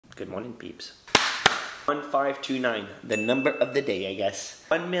Good morning, peeps. 1529, the number of the day, I guess.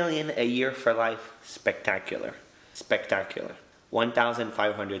 1 million a year for life. Spectacular. Spectacular.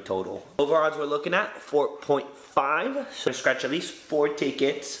 1,500 total. Over odds we're looking at 4.5. So scratch at least 4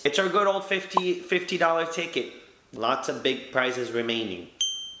 tickets. It's our good old $50 ticket. Lots of big prizes remaining.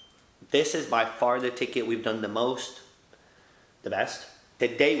 This is by far the ticket we've done the most. The best.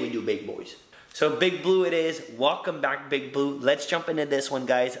 Today we do big boys. So Big Blue it is. Welcome back, Big Blue. Let's jump into this one,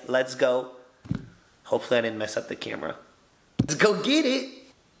 guys. Let's go. Hopefully I didn't mess up the camera. Let's go get it.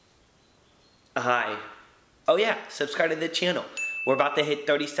 Hi. Oh yeah, subscribe to the channel. We're about to hit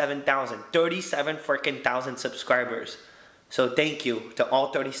 37,000. 37 freaking thousand subscribers. So thank you to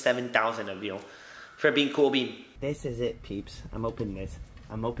all 37,000 of you for being cool bean. This is it, peeps. I'm opening this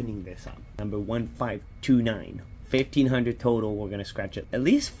up. Number 1529. 1,500 total. We're gonna scratch it. At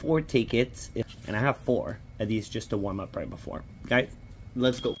least 4 tickets, and I have 4 of these just to warm up right before. Guys,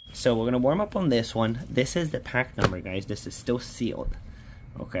 let's go. So we're gonna warm up on this one. This is the pack number, guys. This is still sealed.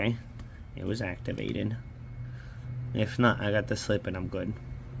 Okay, it was activated. If not, I got the slip and I'm good.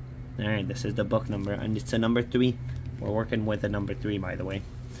 All right, this is the book number, and it's a number 3. We're working with a number 3, by the way.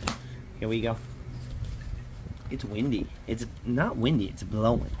 Here we go. It's windy. It's not windy. It's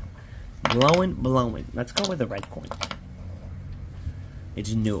blowing. Blowing. Let's go with the red coin.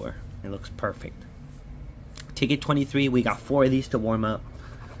 It's newer. It looks perfect. Ticket 23. We got 4 of these to warm up.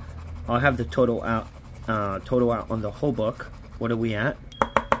 I'll have the total out on the whole book. What are we at?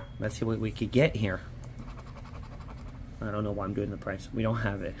 Let's see what we could get here. I don't know why I'm doing the price. We don't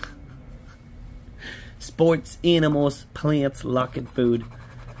have it. Sports, animals, plants, luck, and food.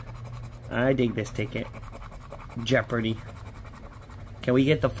 I dig this ticket. Jeopardy. Can we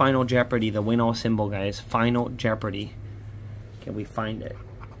get the final Jeopardy, the win all symbol, guys? Final Jeopardy. Can we find it?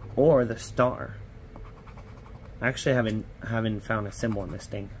 Or the star. I actually haven't found a symbol in this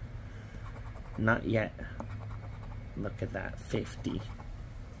thing. Not yet. Look at that. 50.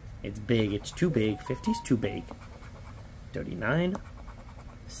 It's big. It's too big. 50's too big. 39.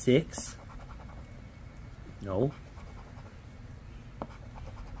 6. No.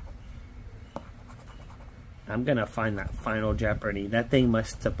 I'm gonna find that final Jeopardy. That thing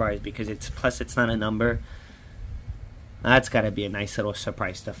must surprise because it's not a number. That's gotta be a nice little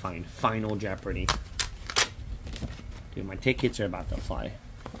surprise to find. Final Jeopardy. Dude, my tickets are about to fly.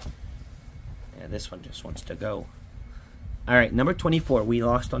 Yeah, this one just wants to go. Alright, number 24. We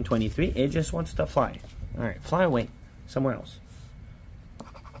lost on 23. It just wants to fly. Alright, fly away. Somewhere else.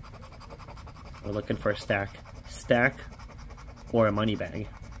 We're looking for a stack. Stack or a money bag.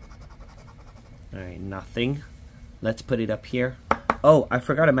 Alright, nothing. Let's put it up here. Oh, I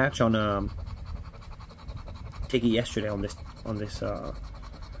forgot a match on ticket yesterday on this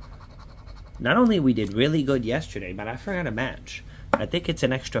not only we did really good yesterday, but I forgot a match. I think it's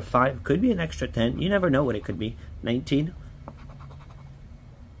an extra 5, could be an extra 10. You never know what it could be. 19.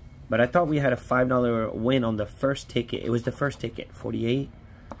 But I thought we had a $5 win on the first ticket. It was the first ticket, 48.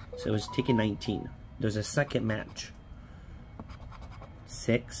 So it was ticket 19. There's a second match.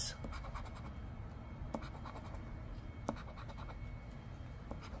 6.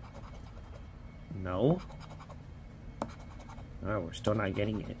 No. Oh, we're still not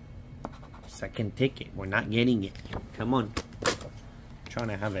getting it. Second ticket. We're not getting it. Come on. Trying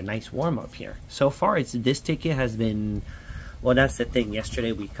to have a nice warm-up here. So far, this ticket has been... Well, that's the thing.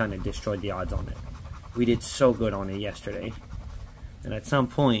 Yesterday, we kind of destroyed the odds on it. We did so good on it yesterday. And at some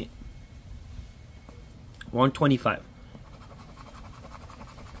point... 125.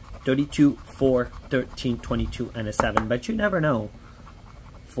 32, 4, 13, 22, and a 7. But you never know.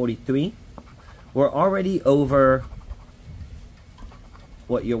 43. We're already over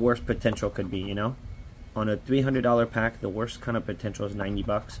what your worst potential could be, you know? On a $300 pack, the worst kind of potential is 90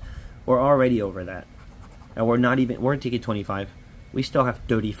 bucks. We're already over that. And we're in ticket 25. We still have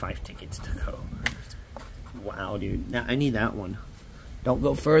 35 tickets to go. Wow, dude. Now, I need that one. Don't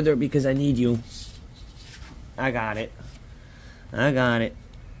go further because I need you. I got it.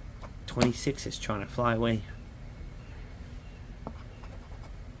 26 is trying to fly away.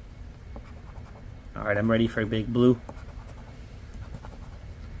 Alright, I'm ready for Big Blue.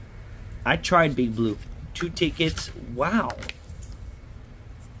 I tried Big Blue. 2 tickets. Wow.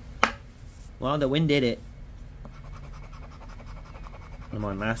 Well, the wind did it. Come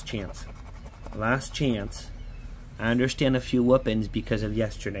on, last chance. Last chance. I understand a few whoopings because of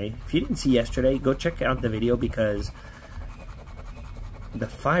yesterday. If you didn't see yesterday, go check out the video because the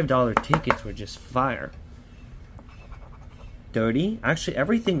 $5 tickets were just fire. 30. Actually,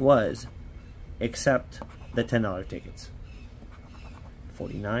 everything was except the $10 tickets.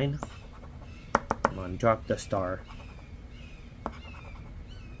 49. Come on, drop the star.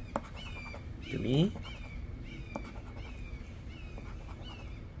 3.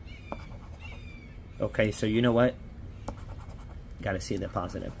 Okay, so you know what? Gotta see the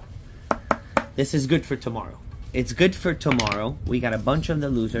positive. This is good for tomorrow. It's good for tomorrow. We got a bunch of the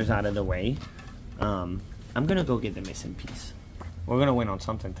losers out of the way. I'm gonna go get the missing piece. We're gonna win on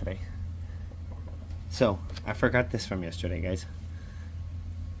something today. So, I forgot this from yesterday, guys.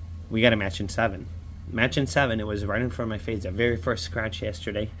 We got a match in 7. Match in 7, it was right in front of my face. The very first scratch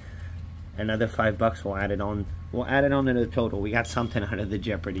yesterday. Another $5, we'll add it on. We'll add it on to the total. We got something out of the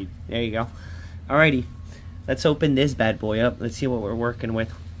Jeopardy. There you go. Alrighty. Let's open this bad boy up. Let's see what we're working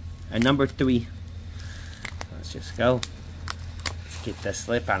with. And number 3. Let's just go. Let's get the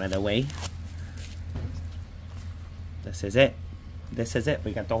slip out of the way. This is it. This is it.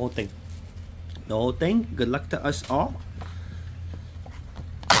 We got the whole thing. The whole thing. Good luck to us all.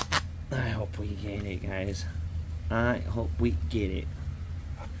 I hope we get it, guys. I hope we get it.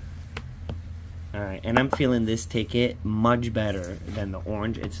 Alright, and I'm feeling this ticket much better than the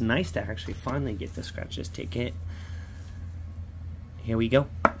orange. It's nice to actually finally get to scratch this ticket. Here we go.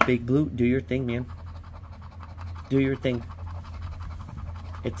 Big blue, do your thing, man. Do your thing.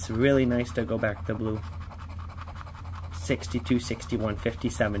 It's really nice to go back to blue. 62, 61,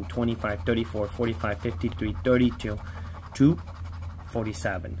 57, 25, 34, 45, 53, 32, 2,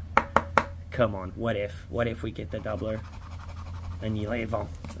 47. Come on, what if? What if we get the doubler? And you level.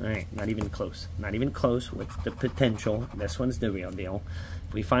 Alright, not even close. Not even close. What's the potential? This one's the real deal.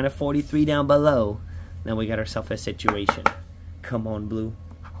 If we find a 43 down below, then we got ourselves a situation. Come on, blue.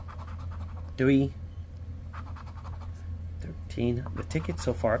 3. 13. The ticket's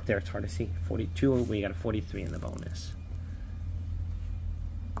so far up there, it's hard to see. 42, we got a 43 in the bonus.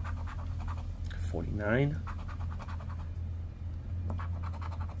 49.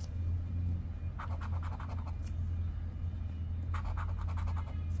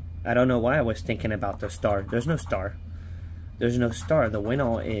 I don't know why I was thinking about the star. There's no star. There's no star. The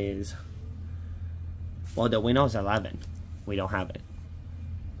win-all is... Well, the win-all is 11. We don't have it.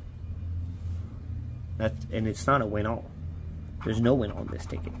 And it's not a win-all. There's no win-all in this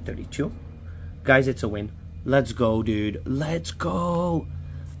ticket. 32. Guys, it's a win. Let's go, dude. Let's go.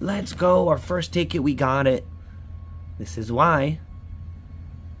 Let's go. Our first ticket, we got it. This is why.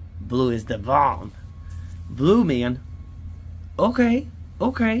 Blue is the bomb. Blue, man. Okay.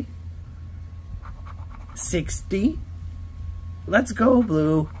 Okay. 60. Let's go,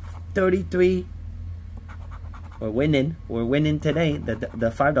 blue. 33. We're winning. We're winning today. The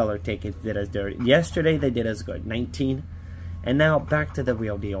 $5 ticket did us dirty. Yesterday they did us good. 19. And now back to the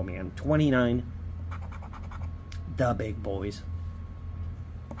real deal, man. 29. The big boys.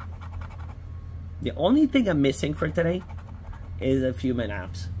 The only thing I'm missing for today is a few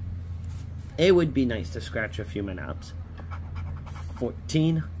min-apps. It would be nice to scratch a few min-apps.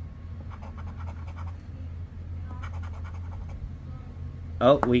 14.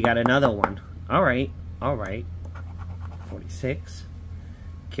 Oh, we got another one. Alright, alright. 46.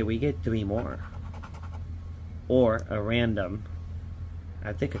 Can we get 3 more? Or a random.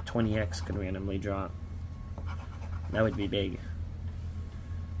 I think a 20x could randomly drop. That would be big.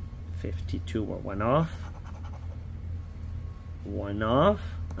 52, we're 1 off. 1 off.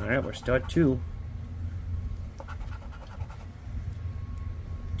 Alright, we're still at 2.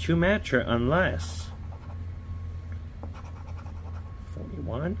 2 matcher unless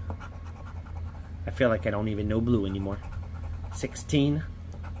 41. I feel like I don't even know blue anymore. 16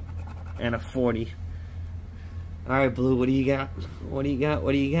 and a 40. Alright, blue, what do you got? What do you got?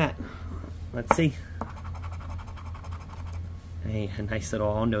 What do you got? Let's see. Hey, a nice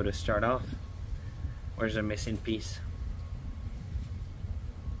little Hondo to start off. Where's our missing piece?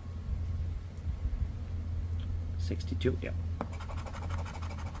 62, yep.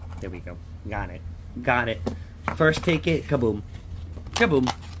 There we go. Got it. Got it. First ticket, kaboom.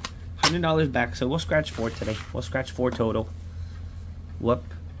 Kaboom. $100 back, so we'll scratch 4 today. We'll scratch 4 total. Whoop.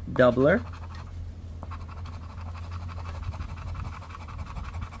 Doubler.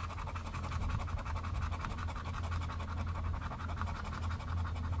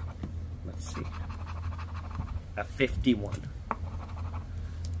 Let's see. A 51.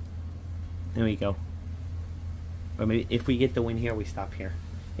 There we go. Or maybe if we get the win here, we stop here.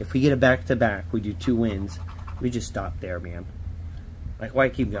 If we get a back-to-back, we do 2 wins. We just stop there, man. Like, why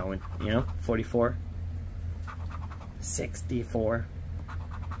keep going? You know? 44. 64.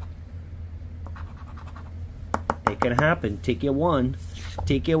 It can happen. Ticket 1.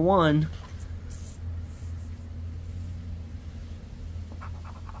 Ticket 1.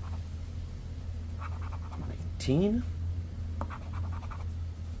 19.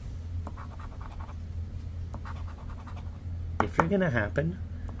 If you're gonna happen,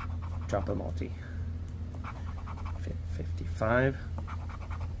 Drop a multi. 55.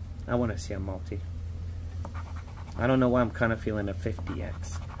 I want to see a multi. I don't know why I'm kind of feeling a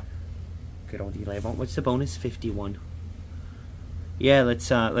 50x. Good old delay. What's the bonus? 51. Yeah, let's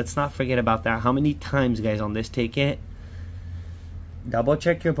not forget about that. How many times, guys, on this ticket? Double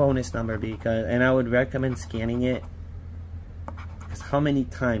check your bonus number, because, and I would recommend scanning it, because how many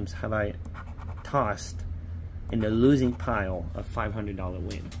times have I tossed in the losing pile a $500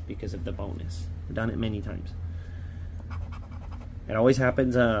 win because of the bonus? I've done it many times. It always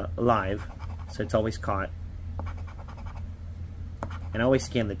happens live, so it's always caught. And I always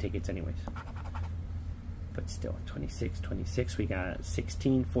scan the tickets anyways. But still, 26, 26, we got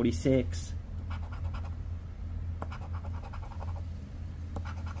 16, 46.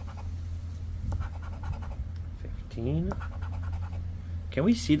 Can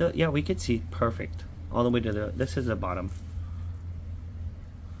we see the, yeah, we could see perfect all the way to the, this is the bottom.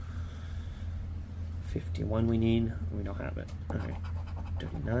 51 we need, we don't have it. Alright,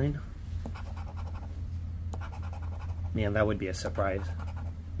 39. Man, that would be a surprise.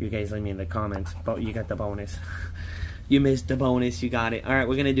 You guys leave me in the comments, but you got the bonus. You missed the bonus, you got it. Alright,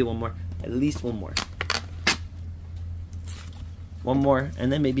 we're gonna do one more, at least one more. One more,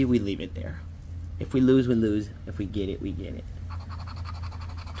 and then maybe we leave it there. If we lose, we lose. If we get it, we get it.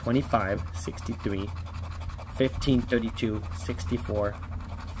 25, 63, 15, 32, 64,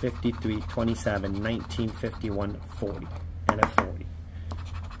 53, 27, 19, 51, 40, and a 40.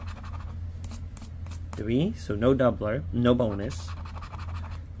 3, so no doubler, no bonus.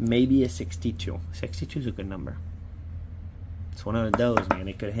 Maybe a 62. 62 is a good number. It's one of those, man.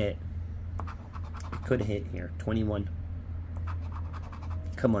 It could hit. It could hit here. 21.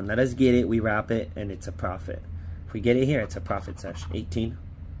 Come on, let us get it. We wrap it, and it's a profit. If we get it here, it's a profit sesh. 18.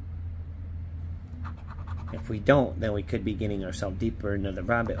 If we don't, then we could be getting ourselves deeper into the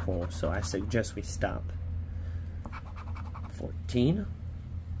rabbit hole. So I suggest we stop. 14.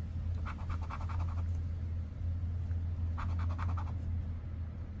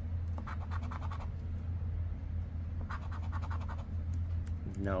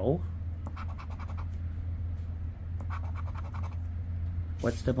 No.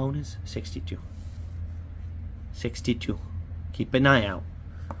 What's the bonus? 62. 62. Keep an eye out.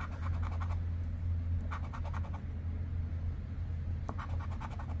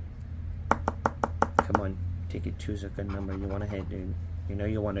 Come on. Ticket 2 is a good number. You want to hit, dude. You know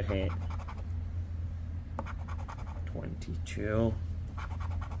you want to hit. 22.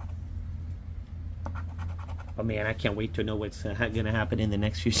 Oh man, I can't wait to know what's going to happen in the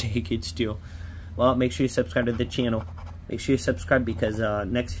next few tickets too. Well, make sure you subscribe to the channel. Make sure you subscribe, because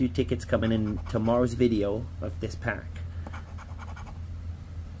next few tickets coming in tomorrow's video of this pack.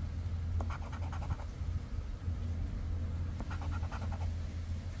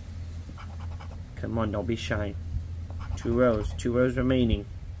 Come on, don't be shy. 2 rows remaining.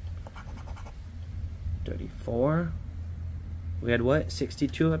 34. We had what?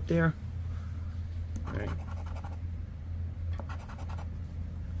 62 up there? Alright.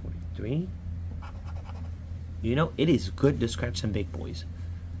 43. You know, it is good to scratch some big boys.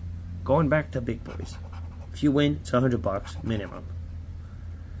 Going back to big boys. If you win, it's $100 minimum.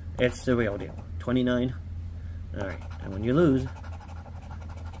 It's the real deal. 29. Alright, and when you lose,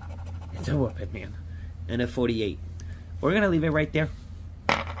 it's a whooping, man. And a 48. We're gonna leave it right there.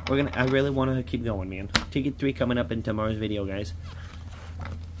 I really want to keep going, man. Ticket 3 coming up in tomorrow's video, guys.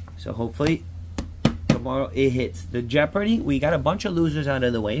 So hopefully tomorrow it hits. The Jeopardy, we got a bunch of losers out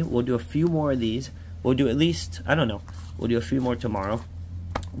of the way. We'll do a few more of these. We'll do at least, I don't know, we'll do a few more tomorrow.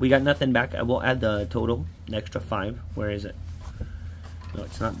 We got nothing back. I will add the total, the extra 5. Where is it? No,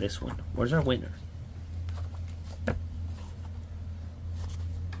 it's not this one. Where's our winner?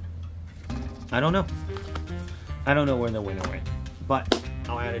 I don't know. I don't know where the winner went. But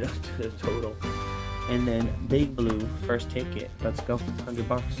I'll add it up to the total. And then Big Blue, first ticket. Let's go.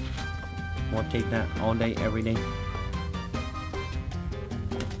 $100. We'll take that all day, every day.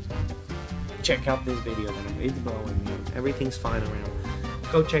 Check out this video, man. It's blowing, man. Everything's fine around.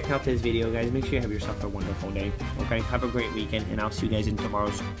 Go check out this video, guys. Make sure you have yourself a wonderful day. Okay? Have a great weekend, and I'll see you guys in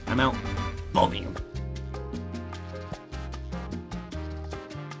tomorrow's. I'm out. Boom.